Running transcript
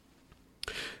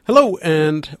Hello,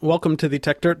 and welcome to the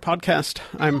Tech Dirt Podcast.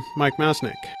 I'm Mike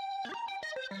Masnick.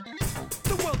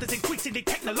 The world is increasingly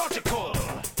technological,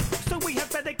 so we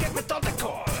have better get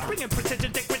methodical. Bringing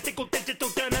precision to critical digital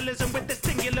journalism with the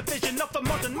singular vision of the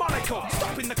modern monocle.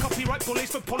 Stopping the copyright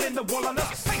bullies from pulling the wool on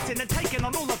us. Facing and taking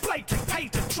on all the blatant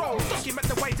hate and troll. Document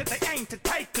the ways that they aim to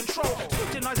take control.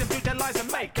 Scrutinizing through their lies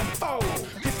and make them fold.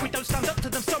 If we don't stand up to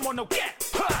them, someone will get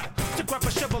hurt. To grab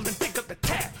a shovel and dig up the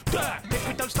tech dirt. If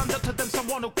we don't stand up to them,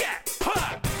 someone will get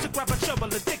hurt. To grab a shovel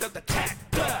and dig up the tech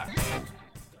dirt.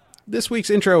 This week's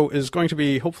intro is going to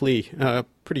be hopefully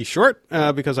pretty short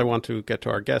because I want to get to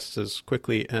our guests as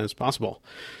quickly as possible.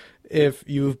 If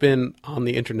you've been on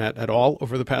the internet at all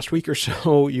over the past week or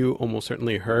so, you almost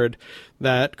certainly heard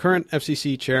that current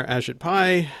FCC Chair Ajit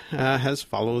Pai has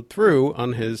followed through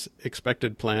on his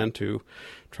expected plan to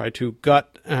try to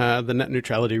gut the net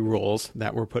neutrality rules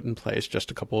that were put in place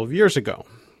just a couple of years ago.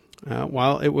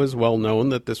 While it was well known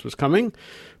that this was coming,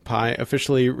 Pai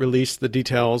officially released the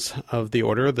details of the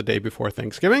order the day before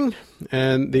Thanksgiving,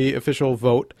 and the official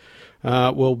vote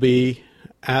will be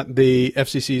at the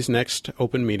FCC's next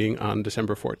open meeting on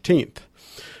December 14th.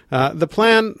 The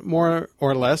plan, more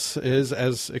or less, is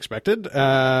as expected,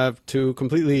 to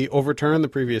completely overturn the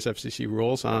previous FCC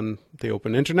rules on the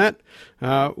open internet,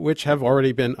 which have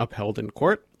already been upheld in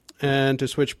court, and to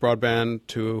switch broadband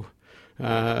to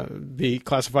be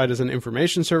classified as an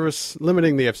information service,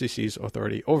 limiting the FCC's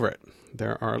authority over it.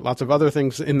 There are lots of other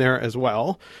things in there as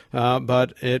well,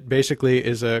 but it basically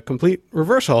is a complete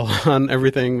reversal on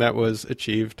everything that was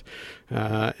achieved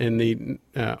in the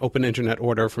open internet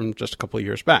order from just a couple of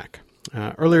years back.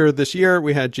 Earlier this year,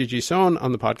 we had Gigi Sohn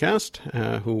on the podcast,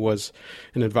 who was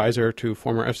an advisor to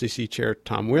former FCC Chair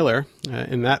Tom Wheeler.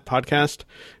 In that podcast,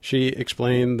 she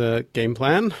explained the game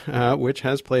plan, which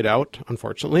has played out,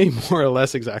 unfortunately, more or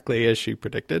less exactly as she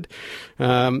predicted.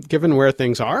 Given where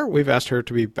things are, we've asked her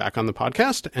to be back on the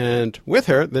podcast, and with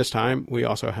her this time, we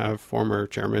also have former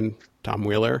Chairman Tom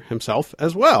Wheeler himself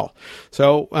as well.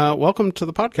 So welcome to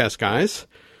the podcast, guys.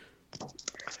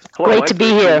 Hello, Great to be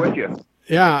here. With you.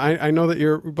 Yeah, I know that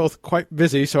you're both quite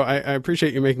busy, so I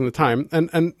appreciate you making the time.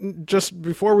 And just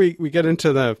before we get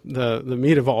into the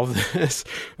meat of all of this,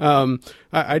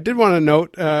 I did want to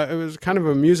note it was kind of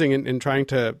amusing in trying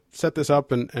to set this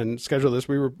up and schedule this.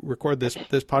 We record this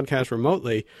podcast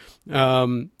remotely,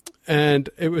 and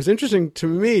it was interesting to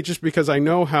me just because I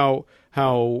know how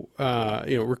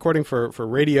recording for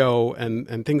radio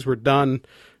and things were done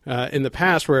in the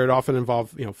past, where it often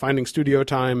involved, finding studio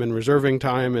time and reserving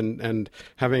time and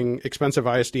having expensive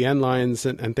ISDN lines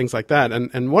and things like that.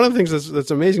 And one of the things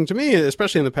that's amazing to me,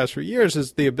 especially in the past few years,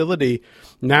 is the ability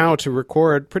now to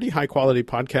record pretty high quality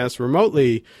podcasts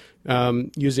remotely,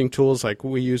 using tools like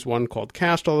we use one called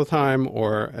Cast all the time,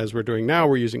 or as we're doing now,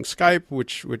 we're using Skype,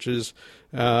 which is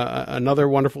another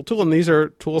wonderful tool. And these are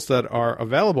tools that are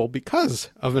available because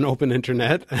of an open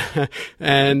internet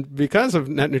and because of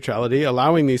net neutrality,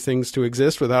 allowing these things to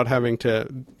exist without having to,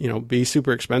 be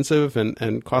super expensive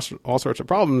and cost all sorts of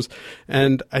problems.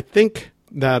 And I think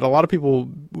that a lot of people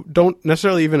don't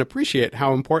necessarily even appreciate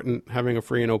how important having a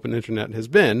free and open internet has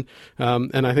been.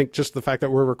 And I think just the fact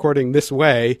that we're recording this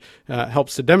way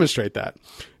helps to demonstrate that.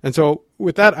 And so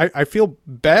with that, I feel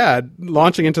bad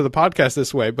launching into the podcast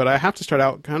this way, but I have to start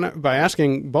out kind of by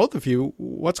asking both of you,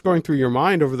 what's going through your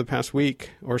mind over the past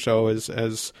week or so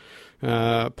as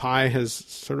Pai has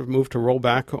sort of moved to roll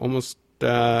back almost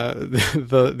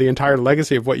the entire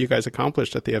legacy of what you guys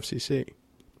accomplished at the FCC?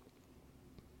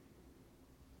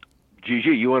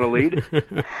 Gigi, you want to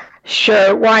lead?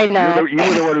 Sure, why not? You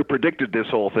were the one who predicted this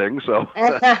whole thing, so.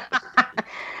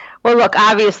 Well, look,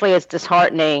 obviously it's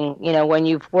disheartening, when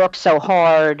you've worked so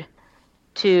hard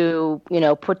to,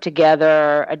 put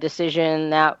together a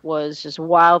decision that was just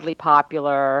wildly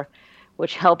popular,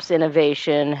 which helps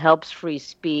innovation, helps free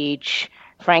speech,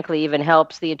 frankly, even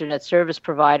helps the internet service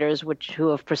providers, who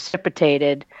have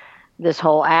precipitated this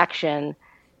whole action.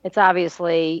 It's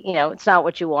obviously, it's not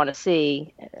what you want to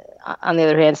see. On the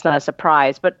other hand, it's not a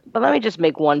surprise. But let me just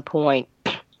make one point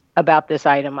about this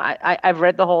item. I've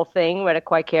read the whole thing, read it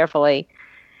quite carefully.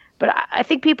 But I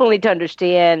think people need to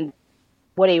understand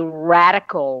what a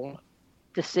radical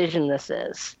decision this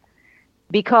is.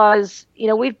 Because,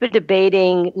 we've been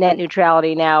debating net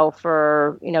neutrality now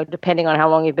for, depending on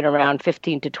how long you've been around,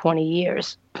 15 to 20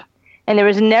 years. And there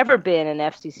has never been an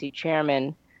FCC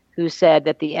chairman who said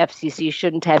that the FCC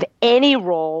shouldn't have any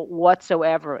role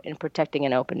whatsoever in protecting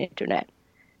an open internet.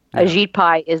 Yeah. Ajit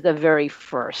Pai is the very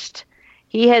first.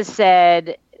 He has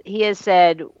said he has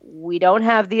said, we don't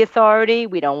have the authority.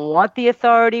 We don't want the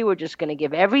authority. We're just going to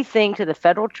give everything to the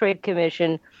Federal Trade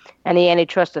Commission and the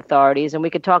antitrust authorities. And we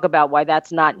could talk about why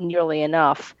that's not nearly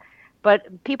enough.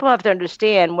 But people have to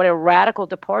understand what a radical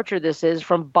departure this is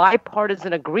from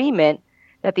bipartisan agreement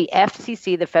that the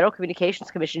FCC, the Federal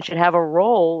Communications Commission, should have a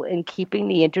role in keeping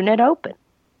the Internet open.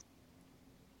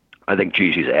 I think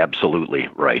Gigi's absolutely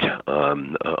right.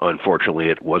 Unfortunately,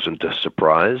 it wasn't a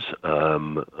surprise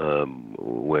when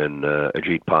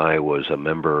Ajit Pai was a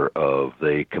member of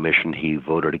the commission. He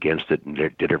voted against it and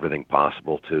did everything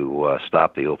possible to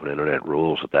stop the open Internet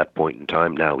rules at that point in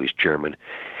time. Now he's chairman.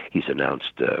 He's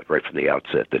announced right from the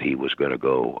outset that he was going to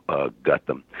go gut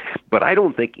them. But I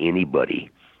don't think anybody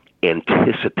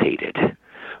anticipated,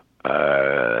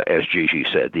 as Gigi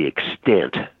said, the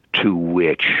extent to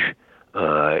which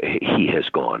he has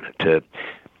gone to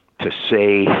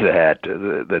say that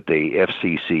the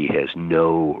FCC has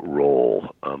no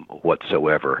role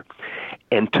whatsoever,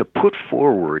 and to put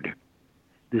forward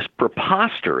this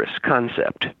preposterous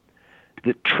concept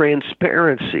that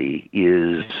transparency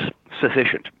is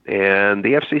sufficient, and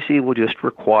the FCC will just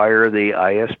require the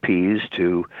ISPs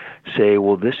to say,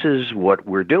 well, this is what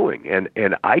we're doing, and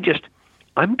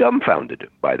I'm dumbfounded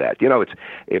by that. You know,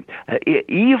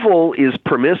 evil is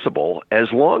permissible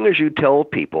as long as you tell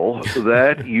people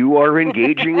that you are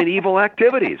engaging in evil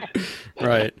activities.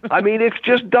 Right. I mean, it's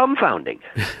just dumbfounding.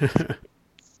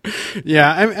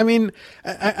 Yeah, I mean,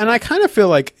 and I kind of feel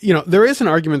like, you know, there is an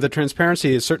argument that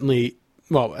transparency is certainly,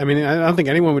 well, I mean, I don't think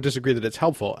anyone would disagree that it's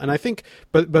helpful. And I think,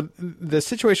 but the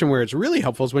situation where it's really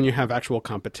helpful is when you have actual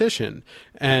competition,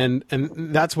 and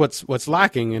that's what's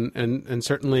lacking, and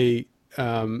certainly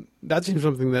that seems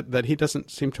something that he doesn't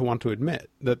seem to want to admit,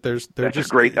 that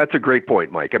that's a great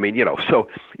point, Mike. I mean, you know, so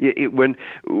when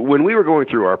we were going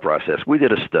through our process, we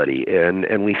did a study,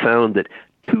 and we found that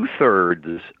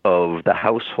 2/3 of the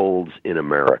households in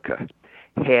America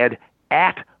had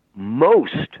at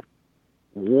most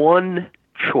one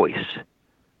choice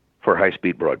for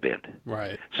high-speed broadband.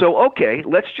 Right. So, okay,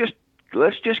 let's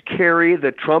just carry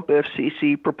the Trump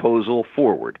FCC proposal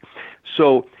forward.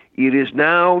 So it is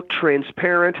now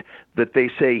transparent that they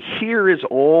say, here is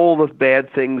all the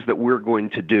bad things that we're going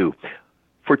to do.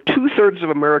 For 2/3 of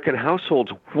American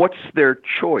households, what's their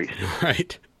choice?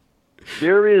 Right.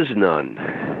 There is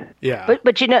none. Yeah.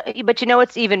 But you know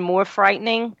what's even more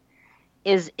frightening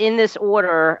is in this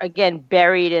order, again,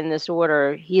 buried in this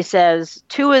order, he says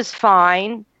 2 is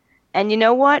fine, and you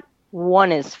know what?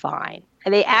 1 is fine.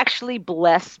 And they actually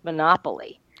bless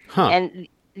monopoly. Huh. And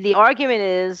the argument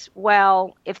is,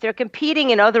 well, if they're competing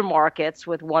in other markets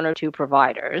with 1 or 2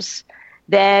 providers,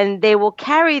 then they will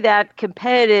carry that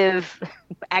competitive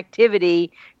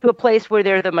activity to a place where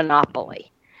they're the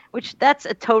monopoly, which that's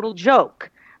a total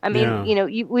joke. I mean, you know,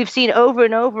 we've seen over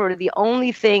and over, the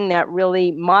only thing that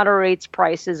really moderates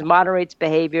prices, moderates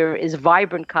behavior is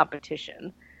vibrant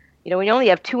competition. You know, when you only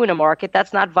have 2 in a market,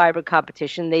 that's not vibrant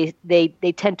competition.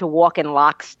 They tend to walk in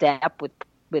lockstep with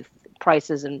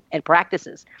prices and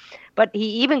practices. But he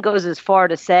even goes as far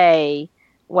to say,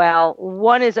 well,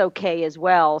 1 is okay as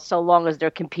well, so long as they're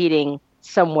competing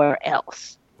somewhere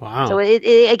else. Wow. So it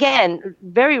again,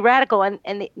 very radical, and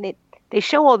they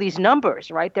show all these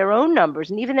numbers, right? Their own numbers,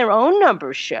 and even their own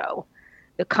numbers show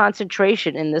the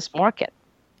concentration in this market.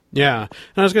 Yeah. And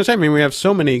I was going to say, I mean, we have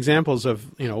so many examples of,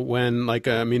 you know, when like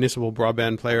a municipal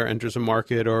broadband player enters a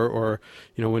market, or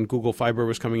you know, when Google Fiber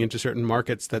was coming into certain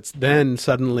markets, that's then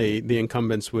suddenly the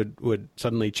incumbents would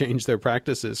suddenly change their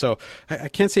practices. So I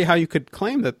can't see how you could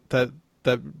claim that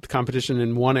competition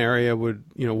in one area would,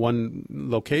 you know, one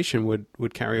location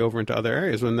would carry over into other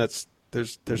areas, when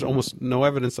there's almost no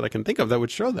evidence that I can think of that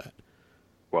would show that.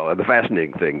 Well, the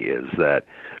fascinating thing is that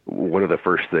one of the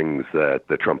first things that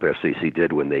the Trump FCC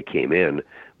did when they came in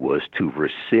was to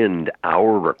rescind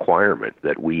our requirement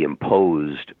that we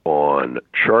imposed on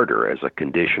Charter as a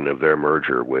condition of their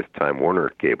merger with Time Warner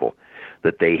Cable,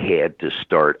 that they had to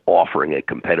start offering a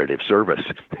competitive service.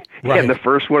 Right. And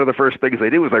one of the first things they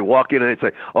did was they walk in and they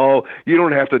say, oh, you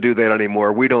don't have to do that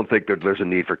anymore. We don't think that there's a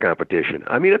need for competition.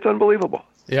 I mean, it's unbelievable.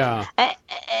 Yeah.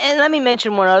 And let me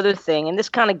mention one other thing, and this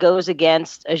kind of goes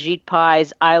against Ajit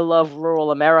Pai's I Love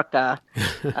Rural America,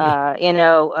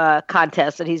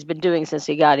 contest that he's been doing since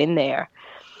he got in there.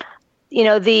 You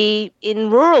know, in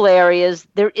rural areas,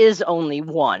 there is only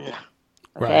 1. Okay,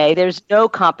 right. There's no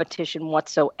competition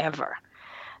whatsoever.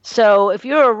 So if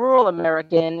you're a rural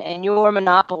American and your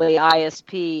monopoly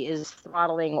ISP is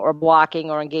throttling or blocking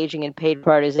or engaging in paid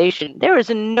prioritization, there is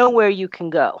nowhere you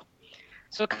can go.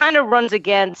 So it kind of runs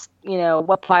against, you know,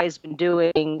 what Pai has been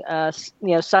doing,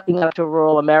 sucking up to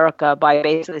rural America by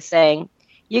basically saying,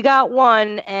 you got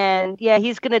one, and yeah,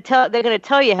 they're going to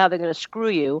tell you how they're going to screw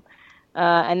you.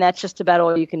 And that's just about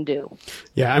all you can do.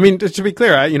 Yeah, I mean, to be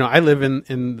clear, I live in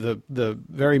the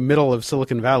very middle of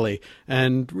Silicon Valley,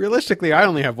 and realistically, I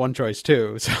only have one choice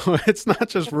too. So it's not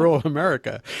just rural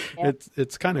America. Yeah.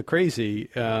 It's kind of crazy,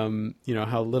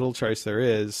 how little choice there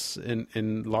is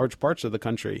in large parts of the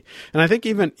country. And I think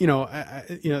even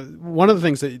one of the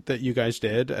things that you guys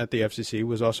did at the FCC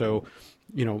was also,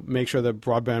 make sure that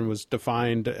broadband was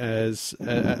defined as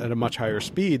at a much higher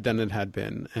speed than it had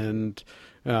been, and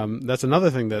that's another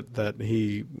thing that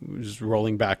he was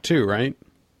rolling back too, right?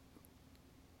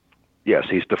 Yes,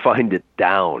 he's defined it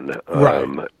down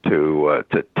to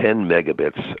 10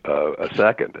 megabits a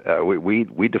second.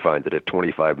 We defined it at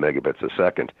 25 megabits a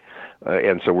second,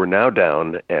 and so we're now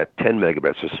down at 10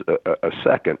 megabits a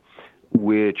second,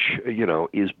 which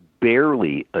is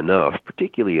barely enough,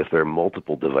 particularly if there are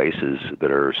multiple devices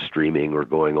that are streaming or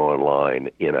going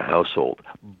online in a household.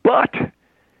 But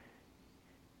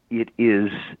it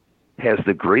has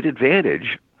the great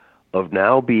advantage of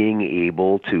now being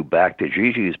able to, back to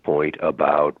Gigi's point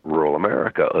about rural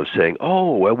America, of saying,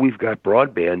 oh, well, we've got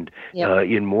broadband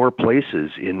in more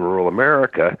places in rural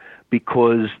America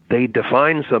because they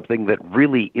define something that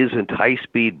really isn't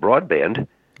high-speed broadband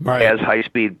as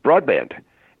high-speed broadband.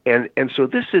 And so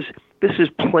this is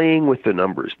playing with the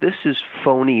numbers. This is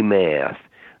phony math.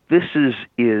 This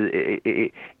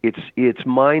it's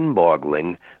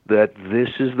mind-boggling that this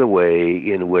is the way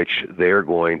in which they're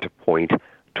going to point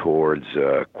towards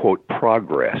quote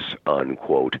progress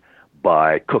unquote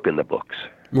by cooking the books.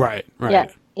 Right. Yeah.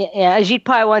 Ajit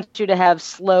Pai wants you to have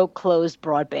slow closed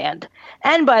broadband.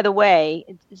 And by the way,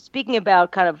 speaking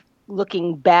about kind of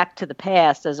looking back to the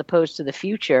past as opposed to the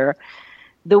future,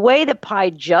 the way that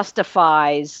Pai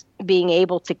justifies being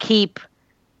able to keep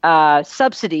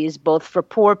subsidies both for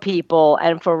poor people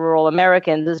and for rural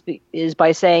Americans is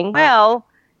by saying, well,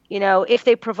 if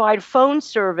they provide phone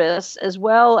service as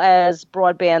well as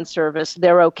broadband service,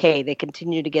 they're okay. They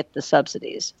continue to get the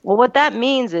subsidies. Well, what that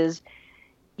means is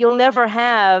you'll never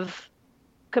have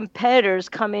competitors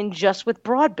come in just with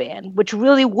broadband, which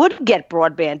really would get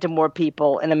broadband to more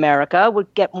people in America, would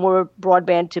get more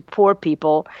broadband to poor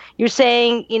people. You're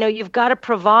saying, you've got to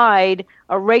provide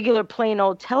a regular plain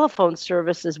old telephone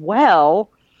service as well.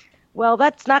 Well,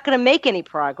 that's not going to make any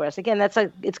progress. Again,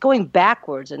 it's going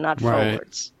backwards and not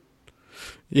forwards.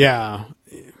 Yeah.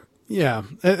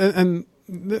 And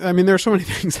I mean, there are so many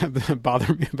things that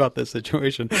bother me about this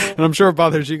situation, and I'm sure it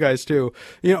bothers you guys too.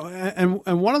 And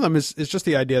one of them is just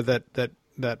the idea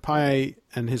that Pai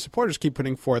and his supporters keep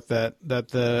putting forth that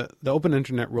the open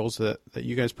internet rules that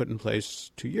you guys put in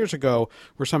place 2 years ago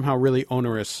were somehow really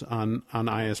onerous on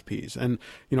ISPs. And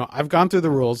I've gone through the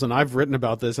rules and I've written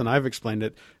about this and I've explained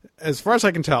it. As far as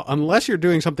I can tell, unless you're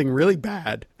doing something really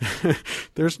bad,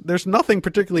 there's nothing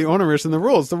particularly onerous in the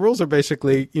rules. The rules are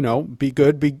basically be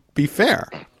good, be fair,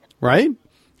 right?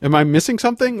 Am I missing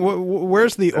something?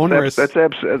 Where's the onerous? That's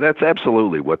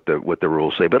absolutely what the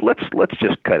rules say. But let's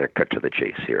just kind of cut to the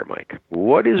chase here, Mike.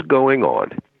 What is going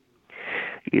on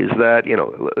is that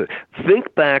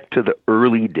think back to the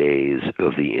early days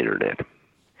of the internet.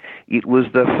 It was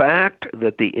the fact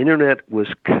that the internet was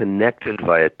connected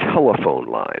via telephone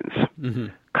lines. Mm-hmm.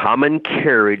 Common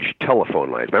carriage telephone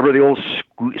lines. Remember the old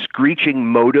screeching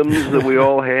modems that we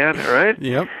all had, right?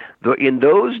 Yep. In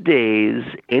those days,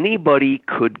 anybody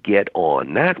could get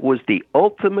on. That was the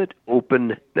ultimate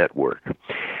open network.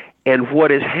 And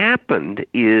what has happened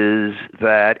is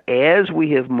that as we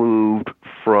have moved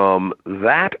from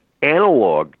that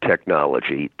analog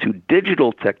technology to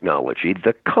digital technology,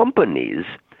 the companies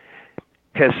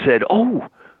have said, oh,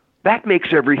 that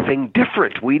makes everything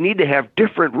different. We need to have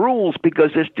different rules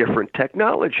because it's different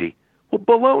technology. Well,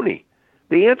 baloney.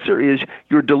 The answer is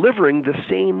you're delivering the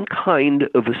same kind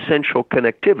of essential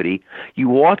connectivity.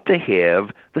 You ought to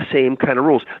have the same kind of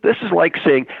rules. This is like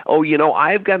saying, oh,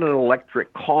 I've got an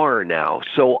electric car now,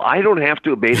 so I don't have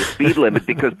to obey the speed limit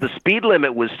because the speed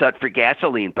limit was set for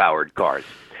gasoline-powered cars.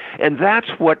 And that's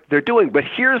what they're doing. But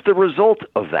here's the result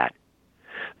of that.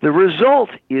 The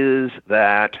result is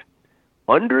that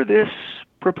under this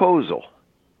proposal,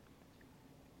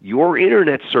 your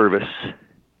internet service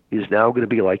is now going to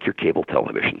be like your cable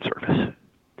television service.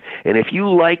 And if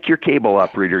you like your cable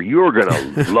operator, you're going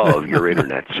to love your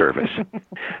internet service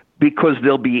because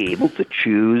they'll be able to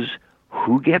choose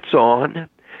who gets on.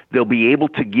 They'll be able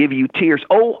to give you tiers.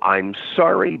 Oh, I'm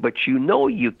sorry, but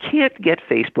you can't get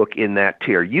Facebook in that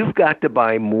tier. You've got to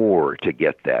buy more to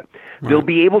get that. Right. They'll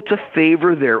be able to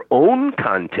favor their own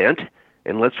content.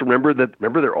 And let's remember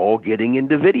they're all getting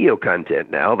into video content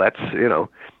now. That's,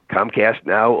 Comcast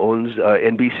now owns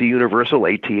NBC Universal.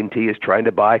 AT&T is trying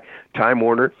to buy Time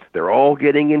Warner. They're all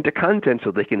getting into content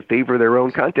so they can favor their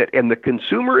own content. And the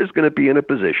consumer is going to be in a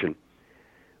position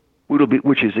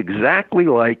which is exactly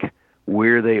like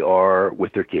where they are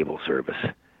with their cable service.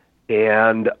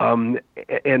 And that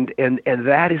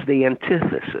is the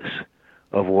antithesis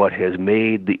of what has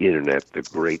made the Internet the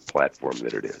great platform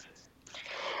that it is.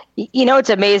 You know what's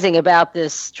amazing about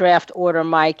this draft order,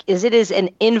 Mike, is it is an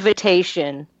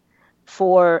invitation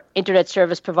for Internet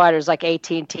service providers like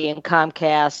AT&T and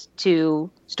Comcast to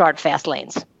start fast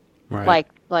lanes, right.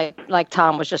 like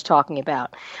Tom was just talking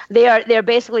about. They're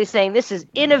basically saying this is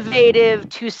innovative.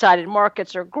 Two-sided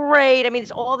markets are great. I mean,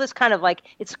 it's all this kind of like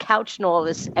it's couched in all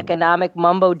this economic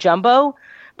mumbo jumbo.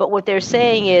 But what they're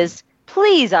saying is,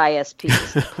 please,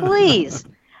 ISPs, please.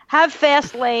 Have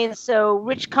fast lanes so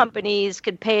rich companies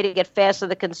can pay to get fast to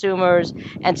the consumers,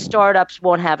 and startups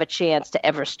won't have a chance to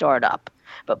ever start up.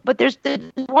 But there's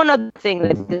one other thing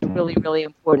that is really, really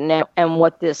important now, and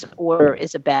what this order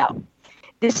is about.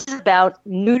 This is about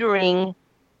neutering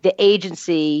the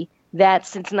agency that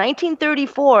since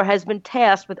 1934 has been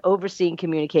tasked with overseeing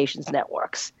communications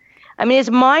networks. I mean, it's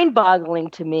mind-boggling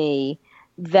to me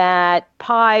that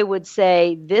Pai would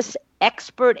say this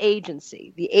expert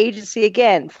agency, the agency,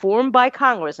 again, formed by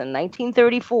Congress in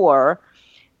 1934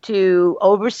 to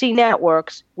oversee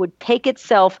networks, would take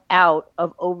itself out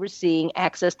of overseeing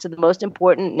access to the most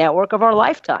important network of our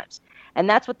lifetimes. And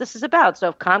that's what this is about. So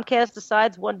if Comcast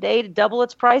decides one day to double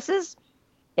its prices,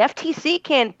 the FTC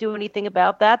can't do anything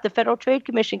about that. The Federal Trade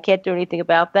Commission can't do anything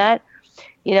about that.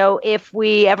 You know, if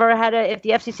the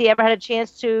FCC ever had a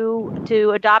chance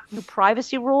to adopt new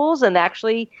privacy rules, and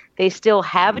actually they still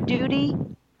have a duty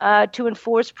to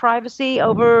enforce privacy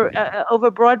over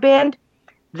broadband,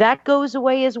 that goes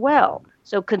away as well.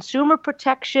 So consumer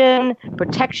protection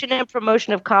and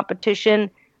promotion of competition,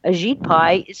 Ajit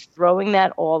Pai is throwing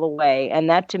that all away, and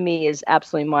that to me is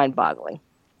absolutely mind-boggling.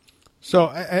 So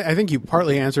I think you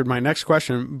partly answered my next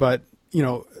question, but you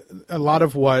know, a lot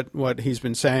of what he's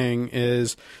been saying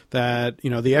is that, you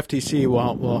know, the FTC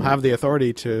will have the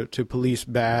authority to police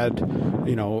bad,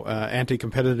 you know,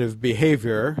 anti-competitive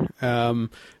behavior,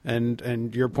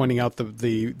 and you're pointing out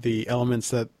the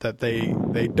elements that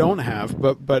they don't have,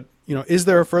 but you know, is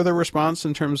there a further response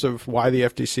in terms of why the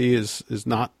FTC is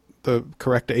not the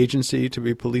correct agency to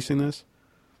be policing this?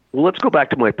 Well, let's go back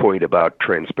to my point about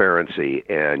transparency,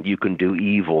 and you can do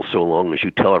evil so long as you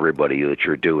tell everybody that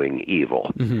you're doing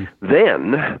evil. Mm-hmm.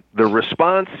 Then the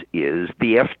response is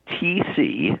the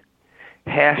FTC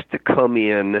has to come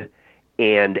in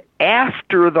and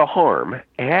after the harm,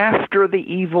 after the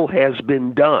evil has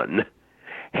been done,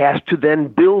 has to then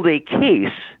build a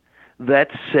case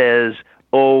that says,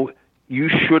 oh, you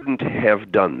shouldn't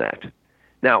have done that.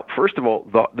 Now, first of all,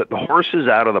 the horse is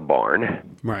out of the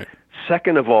barn. Right.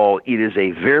 Second of all, it is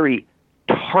a very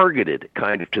targeted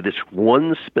kind of to this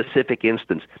one specific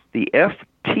instance. The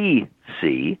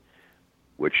FTC,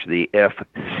 which the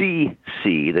FCC,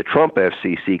 the Trump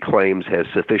FCC, claims has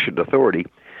sufficient authority,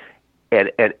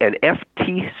 and an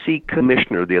FTC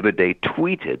commissioner the other day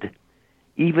tweeted,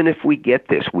 even if we get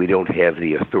this, we don't have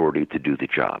the authority to do the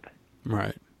job.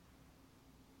 Right.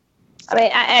 I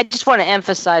mean, I just want to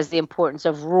emphasize the importance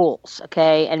of rules,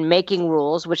 okay, and making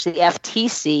rules, which the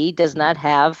FTC does not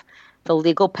have the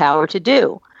legal power to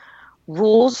do.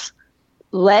 Rules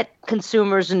let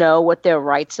consumers know what their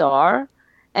rights are,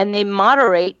 and they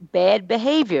moderate bad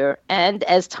behavior. And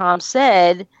as Tom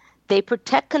said, they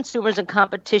protect consumers and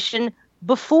competition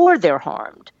before they're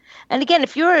harmed. And again,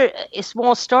 if you're a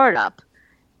small startup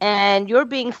and you're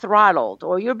being throttled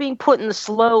or you're being put in the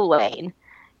slow lane,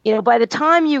 you know, by the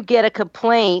time you get a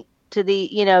complaint to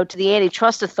the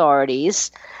antitrust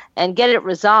authorities and get it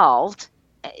resolved,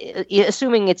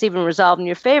 assuming it's even resolved in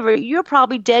your favor, you're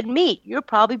probably dead meat. You're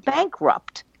probably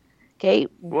bankrupt. Okay.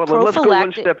 Well, let's go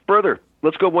one step further.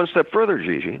 Let's go one step further,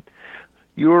 Gigi.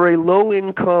 You're a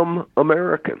low-income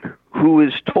American who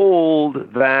is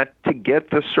told that to get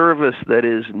the service that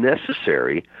is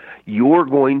necessary, you're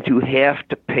going to have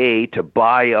to pay to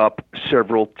buy up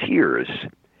several tiers.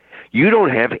 You don't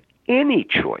have any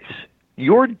choice.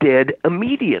 You're dead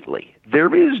immediately.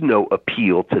 There is no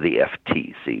appeal to the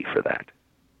FTC for that.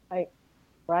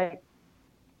 Right.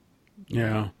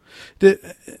 Yeah.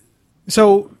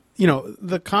 So, you know,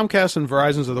 the Comcast and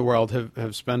Verizons of the world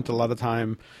have spent a lot of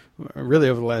time, really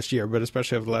over the last year, but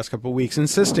especially over the last couple of weeks,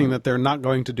 insisting that they're not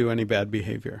going to do any bad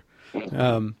behavior.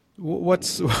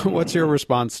 What's your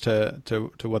response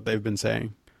to what they've been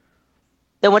saying?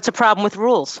 Then what's the problem with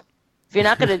rules? If you're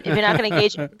not going to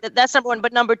engage, that's number one.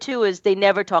 But number two is they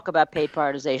never talk about paid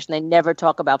prioritization. They never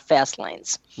talk about fast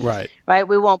lanes. Right. Right.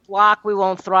 We won't block. We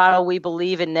won't throttle. We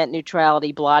believe in net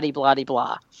neutrality. Blah, blah,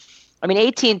 blah. I mean,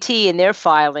 AT&T in their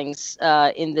filings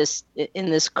in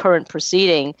this current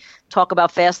proceeding talk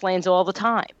about fast lanes all the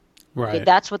time. Right. Okay,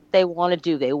 that's what they want to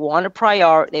do. They want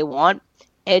They want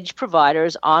edge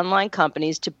providers, online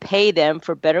companies, to pay them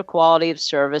for better quality of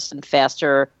service and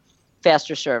faster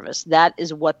service. That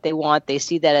is what they want. They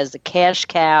see that as the cash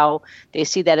cow. They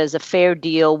see that as a fair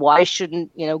deal. Why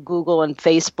shouldn't, Google and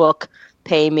Facebook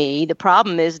pay me? The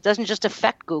problem is it doesn't just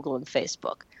affect Google and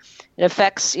Facebook. It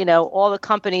affects, all the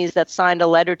companies that signed a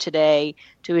letter today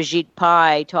to Ajit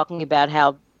Pai talking about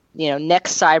how,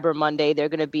 next Cyber Monday they're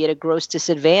going to be at a gross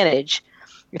disadvantage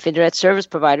if internet service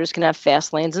providers can have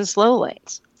fast lanes and slow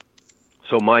lanes.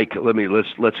 So, Mike,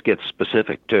 let's get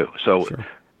specific too. So, Sure.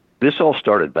 This all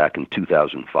started back in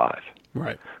 2005,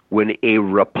 Right. when a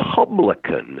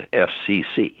Republican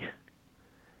FCC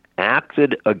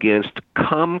acted against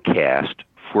Comcast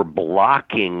for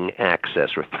blocking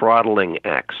access or throttling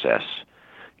access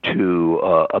to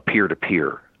a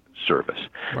peer-to-peer service.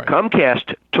 Right.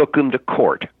 Comcast took them to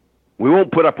court. We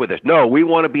won't put up with it. No, we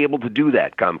want to be able to do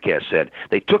that, Comcast said.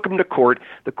 They took them to court.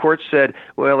 The court said,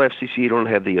 well, FCC, you don't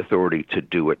have the authority to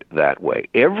do it that way.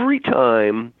 Every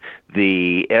time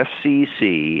the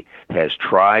FCC has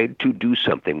tried to do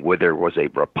something, whether it was a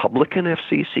Republican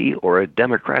FCC or a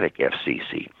Democratic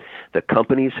FCC, the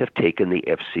companies have taken the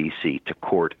FCC to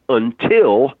court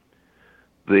until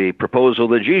the proposal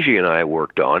that Gigi and I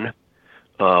worked on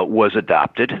was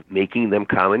adopted, making them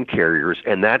common carriers,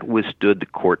 and that withstood the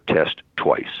court test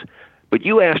twice. But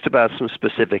you asked about some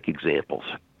specific examples.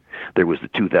 There was the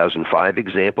 2005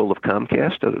 example of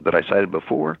Comcast that I cited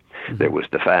before. Mm-hmm. There was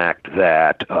the fact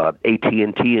that AT&T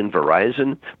and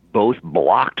Verizon both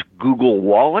blocked Google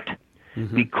Wallet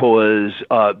mm-hmm. because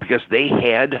they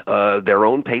had their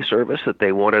own pay service that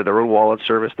they wanted, their own wallet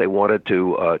service they wanted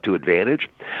to advantage.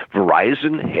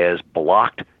 Verizon has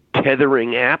blocked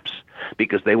tethering apps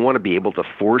because they want to be able to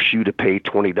force you to pay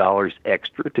 $20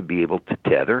 extra to be able to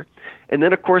tether. And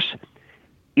then, of course,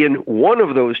 in one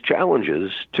of those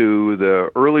challenges to the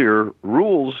earlier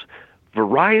rules,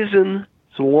 Verizon's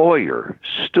lawyer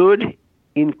stood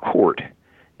in court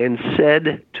and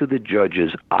said to the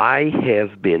judges, I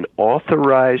have been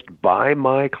authorized by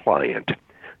my client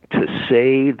to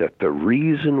say that the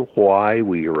reason why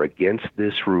we are against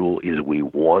this rule is we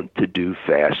want to do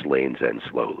fast lanes and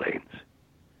slow lanes.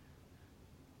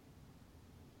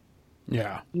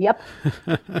 Yeah. Yep.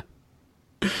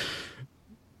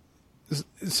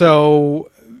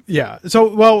 So, yeah.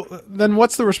 So, well, then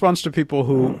what's the response to people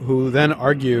who then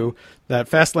argue that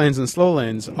fast lanes and slow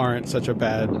lanes aren't such a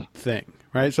bad thing,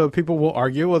 right? So people will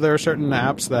argue, well, there are certain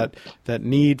apps that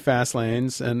need fast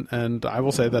lanes, and I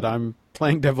will say that I'm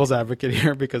playing devil's advocate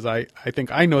here because I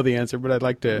think I know the answer, but I'd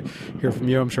like to hear from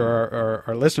you. I'm sure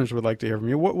our listeners would like to hear from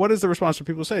you. What is the response to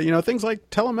people who say, things like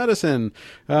telemedicine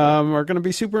are going to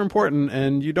be super important,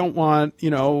 and you don't want,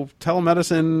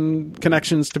 telemedicine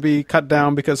connections to be cut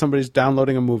down because somebody's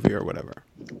downloading a movie or whatever?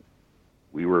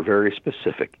 We were very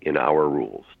specific in our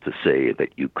rules to say that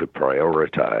you could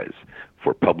prioritize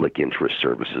for public interest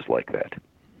services like that.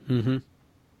 Mm-hmm.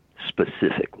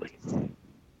 Specifically.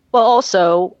 Well,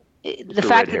 also, the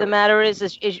fact of the matter is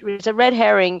it's a red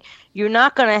herring. You're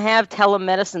not going to have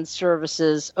telemedicine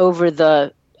services over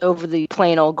the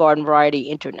plain old garden variety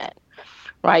internet,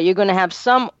 right? You're going to have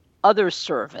some other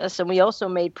service, and we also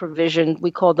made provision, we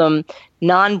call them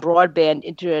non-broadband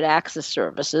internet access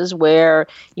services, where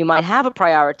you might have a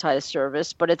prioritized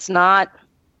service, but it's not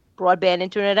broadband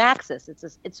internet access.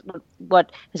 It's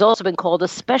what has also been called a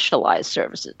specialized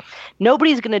services.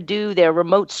 Nobody's going to do their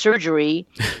remote surgery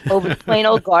over the plain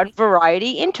old garden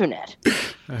variety internet.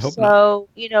 I hope not.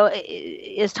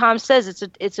 As Tom says,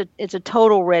 it's a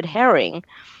total red herring.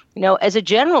 As a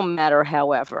general matter,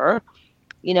 however,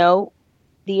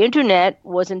 the internet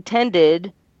was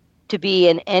intended to be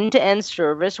an end-to-end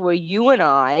service where you and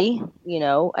I,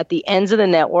 at the ends of the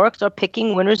networks are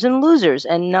picking winners and losers,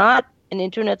 and not an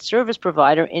internet service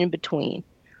provider in between.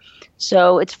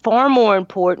 So it's far more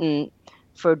important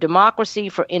for democracy,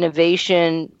 for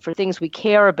innovation, for things we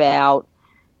care about,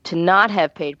 to not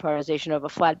have paid prioritization, of a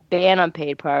flat ban on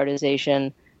paid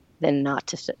prioritization, than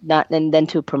than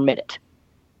to permit it.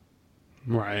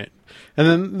 Right. And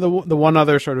then the one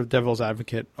other sort of devil's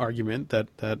advocate argument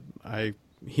that I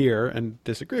hear and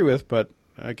disagree with, but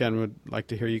again would like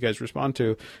to hear you guys respond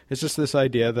to, is just this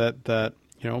idea that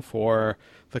for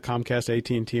the Comcast,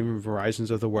 AT&T, and Verizons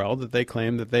of the world, that they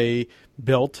claim that they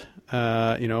built,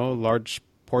 a large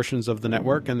portions of the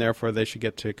network, and therefore they should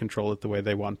get to control it the way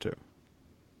they want to.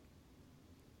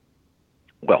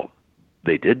 Well,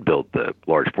 they did build the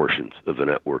large portions of the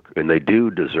network, and they do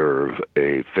deserve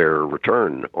a fair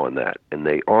return on that, and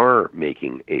they are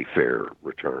making a fair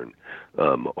return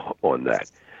on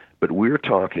that. But we're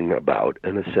talking about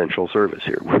an essential service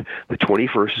here. The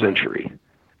 21st century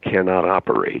cannot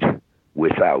operate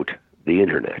without the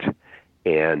Internet.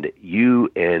 And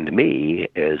you and me,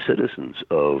 as citizens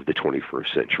of the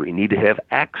 21st century, need to have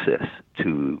access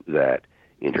to that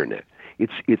Internet.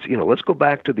 It's let's go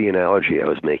back to the analogy I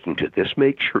was making to this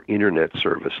makes your Internet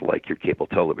service like your cable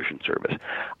television service.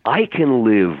 I can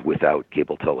live without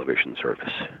cable television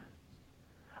service.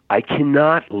 I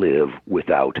cannot live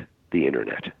without the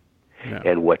Internet. Yeah.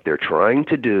 And what they're trying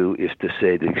to do is to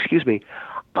say that, excuse me,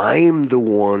 I'm the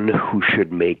one who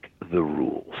should make the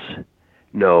rules.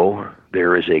 No,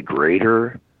 there is a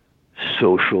greater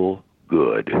social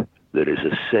good that is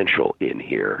essential in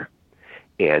here.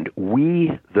 And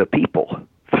we, the people,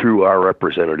 through our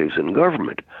representatives in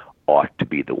government, ought to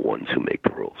be the ones who make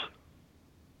the rules.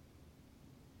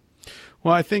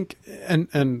 Well, I think,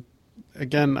 and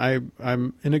again,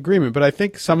 I'm in agreement, but I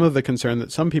think some of the concern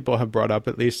that some people have brought up,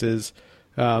 at least, is,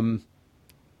 what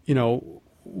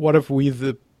if we,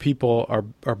 the people, are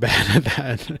bad at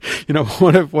that?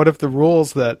 What if the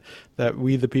rules that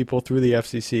we, the people, through the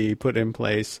FCC put in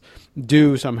place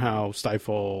do somehow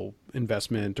stifle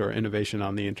investment or innovation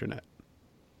on the Internet?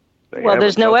 Well,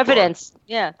 there's no evidence.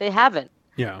 Yeah, they haven't.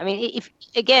 Yeah. I mean,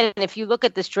 if you look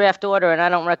at this draft order, and I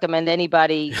don't recommend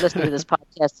anybody listening to this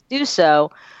podcast to do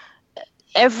so,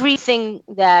 everything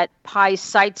that Pi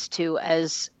cites to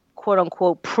as quote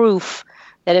unquote proof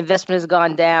that investment has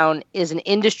gone down is an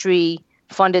industry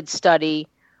funded study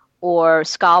or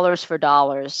Scholars for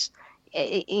Dollars.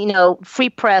 Free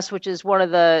Press, which is one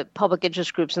of the public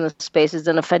interest groups in the space, has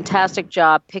done a fantastic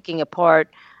job picking apart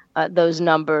those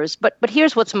numbers. But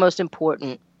here's what's most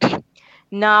important.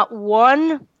 Not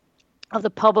one of the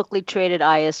publicly traded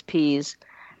ISPs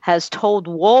has told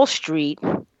Wall Street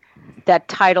that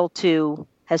Title II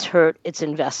has hurt its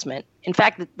investment. In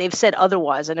fact, they've said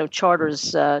otherwise. I know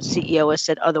Charter's CEO has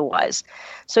said otherwise.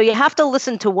 So you have to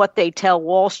listen to what they tell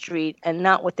Wall Street and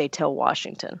not what they tell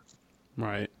Washington.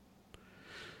 Right.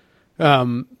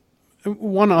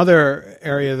 One other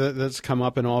area that's come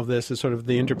up in all of this is sort of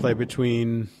the interplay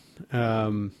between,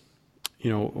 wired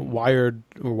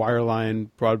or wireline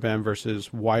broadband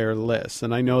versus wireless.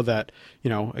 And I know that,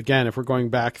 again, if we're going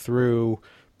back through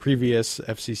previous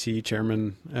FCC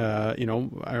chairman,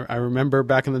 I remember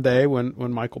back in the day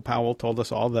when Michael Powell told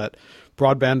us all that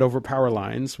broadband over power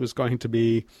lines was going to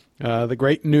be the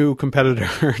great new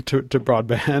competitor to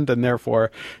broadband, and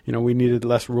therefore, we needed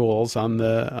less rules on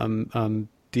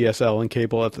DSL and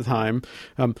cable at the time.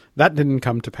 That didn't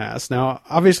come to pass. Now,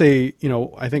 obviously,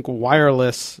 I think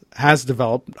wireless has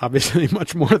developed, obviously,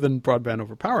 much more than broadband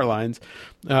over power lines,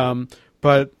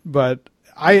 but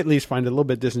I at least find it a little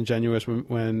bit disingenuous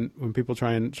when people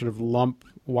try and sort of lump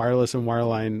wireless and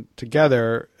wireline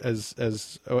together as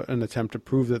an attempt to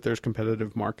prove that there's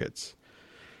competitive markets.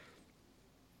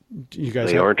 You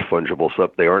guys aren't fungible.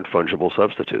 They aren't fungible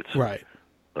substitutes, right?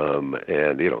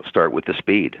 And start with the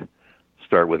speed,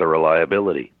 start with the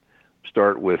reliability,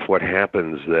 start with what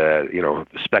happens that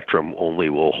the spectrum only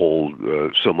will hold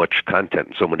so much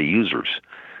content, so many users.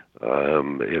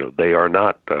 They are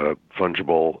not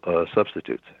fungible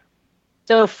substitutes.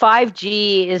 So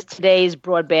 5G is today's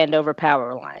broadband over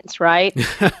power lines, right?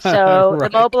 So right.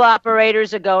 The mobile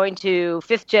operators are going to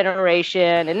 5th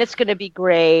generation, and it's going to be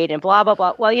great, and blah, blah,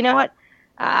 blah. Well, you know what?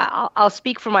 I'll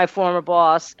speak for my former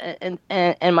boss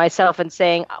and myself in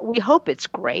saying we hope it's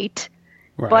great,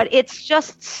 right. But it's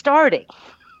just starting,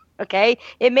 okay?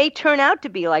 It may turn out to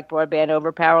be like broadband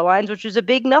over power lines, which is a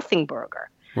big nothing burger.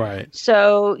 Right.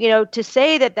 So, to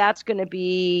say that that's going to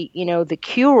be, the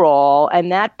cure-all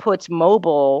and that puts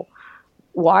mobile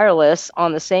wireless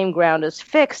on the same ground as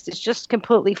fixed is just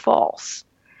completely false.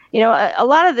 A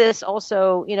lot of this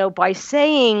also, by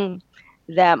saying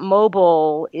that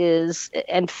mobile is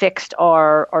and fixed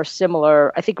are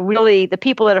similar, I think really the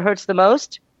people that it hurts the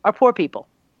most are poor people.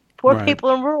 Poor right. people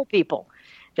and rural people.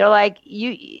 They're like,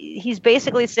 he's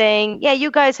basically saying, yeah,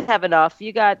 you guys have enough.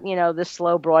 You got, this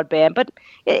slow broadband, but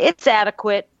it's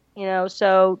adequate,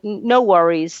 so no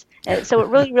worries. And so it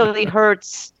really, really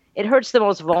hurts. It hurts the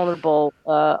most vulnerable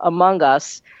among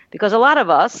us because a lot of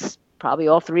us, probably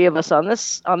all three of us on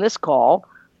this call,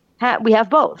 we have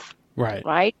both. Right.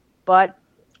 Right. But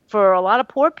for a lot of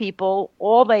poor people,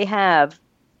 all they have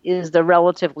is the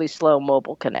relatively slow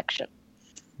mobile connection.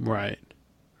 Right.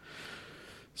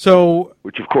 So,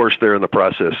 which, of course, they're in the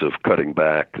process of cutting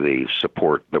back the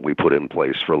support that we put in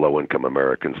place for low-income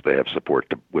Americans. They have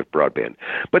support with broadband,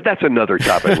 but that's another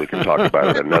topic we can talk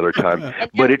about at another time.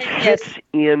 But it fits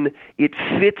in. It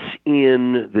fits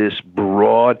in this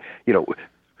broad.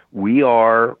 We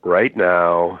are right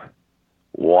now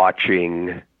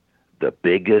watching the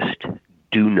biggest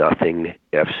do-nothing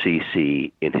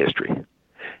FCC in history,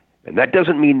 and that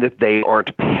doesn't mean that they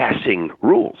aren't passing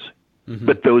rules. Mm-hmm.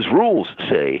 But those rules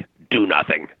say do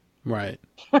nothing. Right.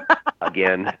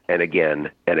 Again and again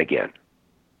and again.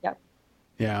 Yep.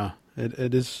 Yeah,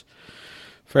 it is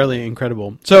fairly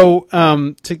incredible. So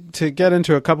to get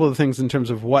into a couple of things in terms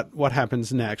of what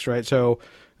happens next, right? So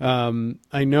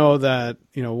I know that,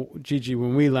 Gigi,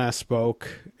 when we last spoke,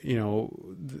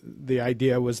 the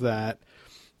idea was that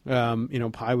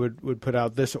Pai would put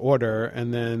out this order,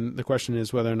 and then the question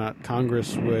is whether or not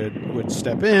Congress would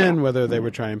step in, whether they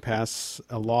would try and pass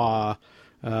a law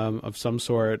of some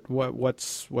sort.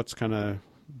 What's kind of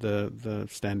the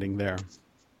standing there?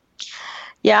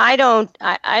 Yeah, I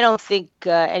don't think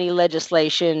any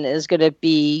legislation is going to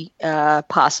be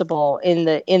possible in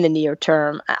the near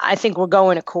term. I think we're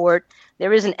going to court.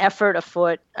 There is an effort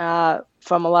afoot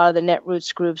from a lot of the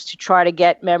Netroots groups to try to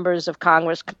get members of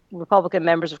Congress, Republican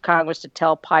members of Congress, to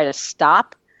tell Pai to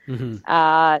stop.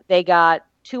 Mm-hmm. They got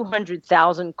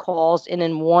 200,000 calls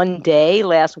in one day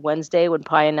last Wednesday when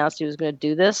Pai announced he was going to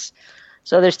do this.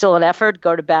 So there's still an effort.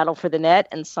 Go to Battle for the Net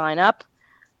and sign up.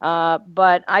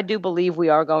 But I do believe we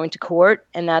are going to court,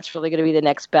 and that's really going to be the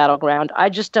next battleground. I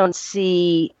just don't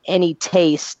see any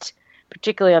taste,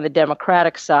 particularly on the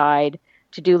Democratic side,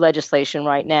 to do legislation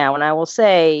right now. And I will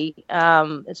say,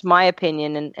 it's my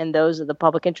opinion and those of the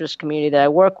public interest community that I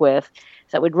work with,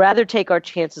 is that we'd rather take our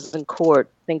chances in court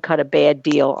than cut a bad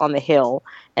deal on the Hill.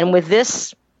 And with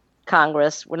this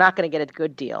Congress, we're not going to get a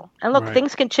good deal. And look,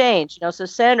 things can change. So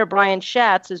Senator Brian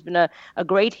Schatz has been a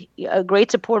great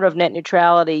supporter of net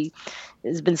neutrality,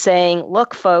 has been saying,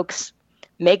 look, folks,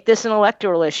 make this an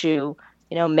electoral issue.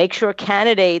 Make sure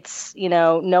candidates,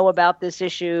 know about this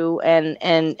issue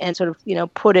and sort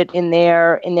of, put it in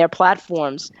their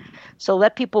platforms. So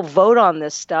let people vote on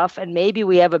this stuff, and maybe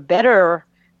we have a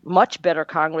much better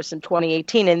Congress in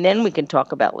 2018, and then we can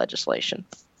talk about legislation.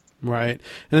 Right.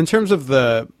 And in terms of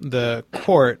the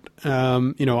court,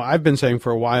 I've been saying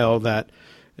for a while that,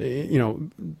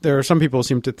 there are some people who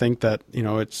seem to think that,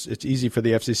 it's easy for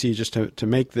the FCC just to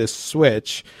make this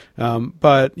switch.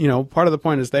 But, part of the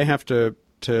point is they have to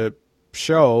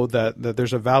show that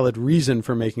there's a valid reason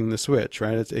for making the switch,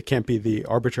 right? It can't be the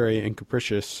arbitrary and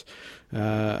capricious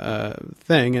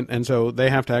thing. And so they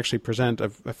have to actually present a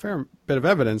fair bit of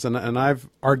evidence. And I've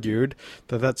argued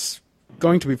that that's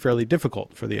going to be fairly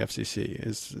difficult for the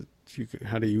FCC.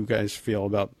 How do you guys feel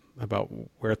about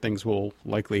where things will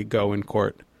likely go in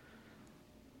court?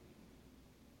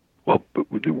 Well,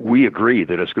 we agree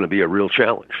that it's going to be a real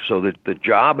challenge. So that the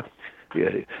job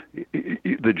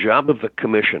of the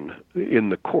commission in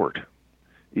the court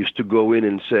is to go in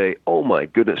and say, oh my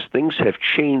goodness, things have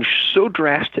changed so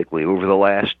drastically over the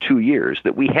last 2 years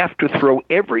that we have to throw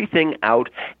everything out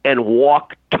and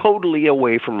walk totally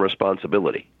away from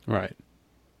responsibility. Right.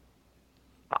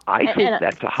 I think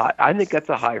that's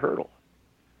a high hurdle.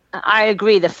 I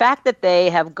agree. The fact that they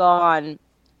have gone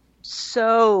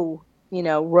so,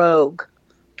 rogue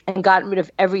and gotten rid of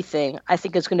everything, I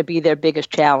think is going to be their biggest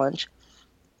challenge.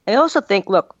 I also think,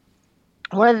 look,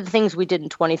 one of the things we did in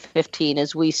 2015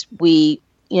 is we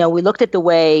looked at the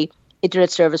way internet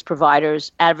service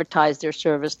providers advertise their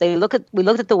service. We looked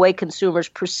at the way consumers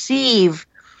perceive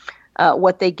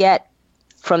what they get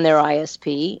from their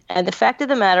ISP. And the fact of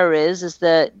the matter is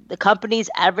that the companies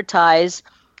advertise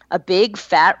a big,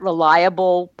 fat,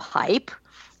 reliable pipe,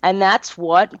 and that's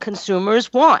what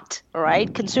consumers want,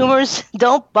 right? Consumers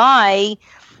don't buy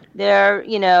their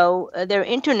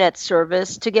internet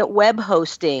service to get web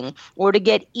hosting or to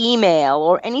get email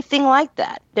or anything like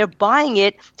that. They're buying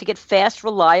it to get fast,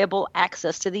 reliable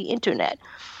access to the internet.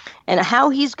 And how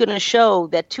he's going to show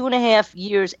that 2.5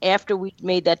 years after we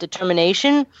made that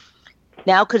determination,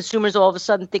 now consumers all of a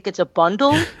sudden think it's a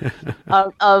bundle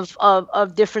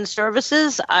of different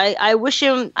services. I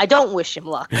don't wish him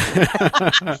luck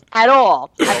at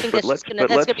all. I think that's going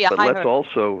to be a high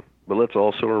hurdle. But let's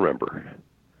also remember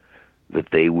that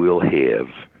they will have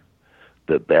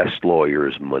the best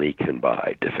lawyers money can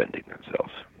buy defending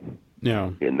themselves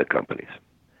in the companies.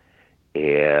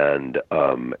 And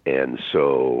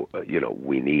so,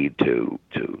 we need to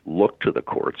look to the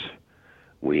courts.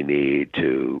 We need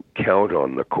to count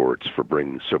on the courts for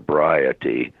bringing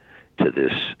sobriety to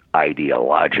this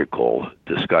ideological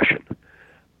discussion.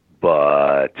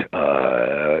 But,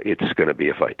 it's going to be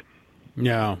a fight.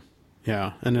 Yeah,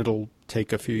 and it'll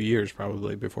take a few years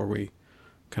probably before we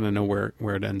kind of know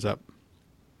where it ends up.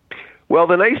 Well,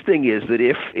 the nice thing is that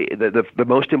if the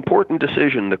most important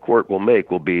decision the court will make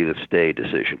will be the stay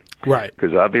decision, right?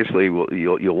 Because obviously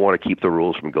you'll want to keep the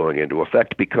rules from going into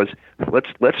effect. Because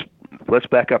let's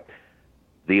back up.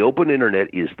 The open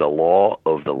internet is the law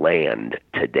of the land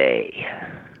today,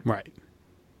 right?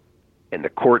 And the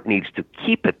court needs to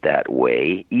keep it that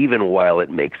way, even while it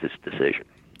makes its decision.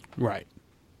 Right.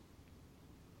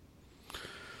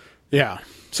 Yeah.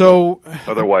 So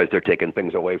otherwise, they're taking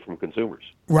things away from consumers,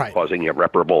 right, causing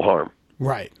irreparable harm.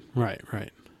 Right.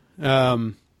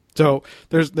 So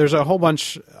there's a whole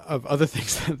bunch of other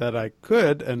things that I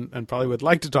could and probably would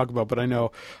like to talk about, but I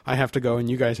know I have to go, and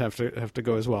you guys have to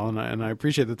go as well. And I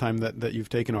appreciate the time that you've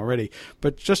taken already.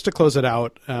 But just to close it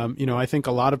out, I think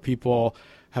a lot of people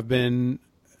have been,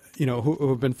 who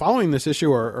have been following this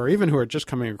issue, or even who are just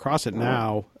coming across it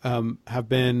now, have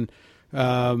been,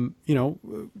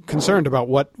 concerned about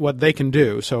what they can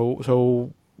do.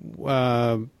 So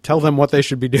tell them what they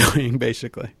should be doing,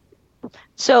 basically.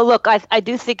 So, look, I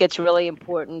do think it's really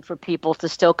important for people to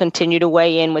still continue to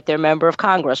weigh in with their member of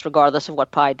Congress, regardless of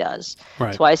what Pi does.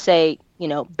 Right. So I say,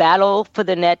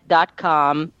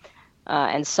 battleforthenet.com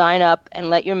and sign up and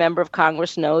let your member of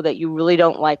Congress know that you really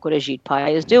don't like what Ajit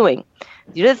Pai is doing.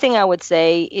 The other thing I would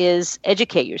say is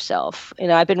educate yourself.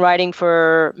 I've been writing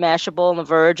for Mashable and The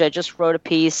Verge. I just wrote a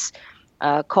piece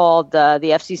called the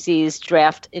FCC's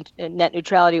draft net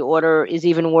neutrality order is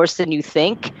even worse than you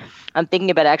think. I'm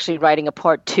thinking about actually writing a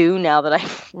part 2 now that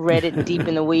I've read it deep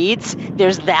in the weeds.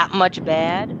 There's that much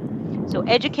bad. So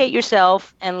educate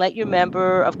yourself and let your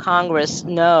member of Congress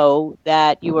know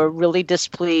that you are really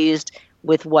displeased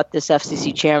with what this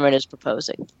FCC chairman is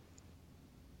proposing.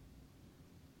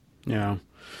 Yeah.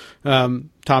 Tom,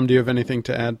 do you have anything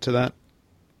to add to that?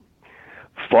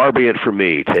 Far be it from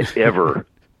me to ever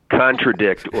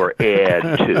contradict or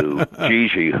add to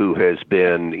Gigi, who has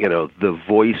been, the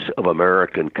voice of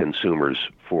American consumers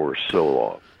for so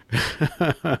long.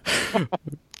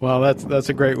 Well, that's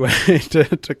a great way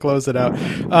to close it out.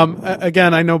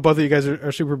 Again, I know both of you guys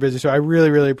are super busy, so I really,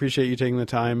 really appreciate you taking the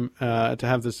time to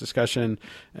have this discussion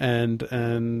and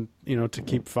to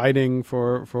keep fighting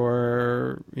for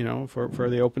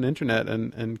the open internet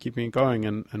and keeping it going,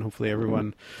 and hopefully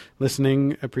everyone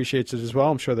listening appreciates it as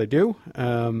well. I'm sure they do.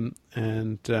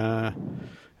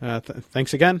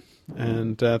 Thanks again,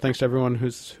 and thanks to everyone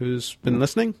who's been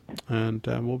listening. And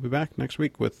we'll be back next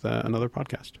week with another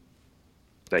podcast.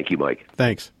 Thank you, Mike.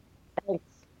 Thanks. Thanks.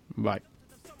 Bye.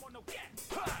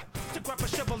 To grab a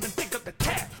shovel and dig up the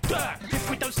tap. If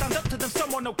we don't stand up to them,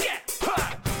 someone will get.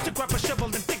 To grab a shovel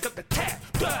and dig up the tap.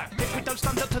 If we don't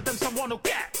stand up to them, someone will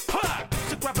get.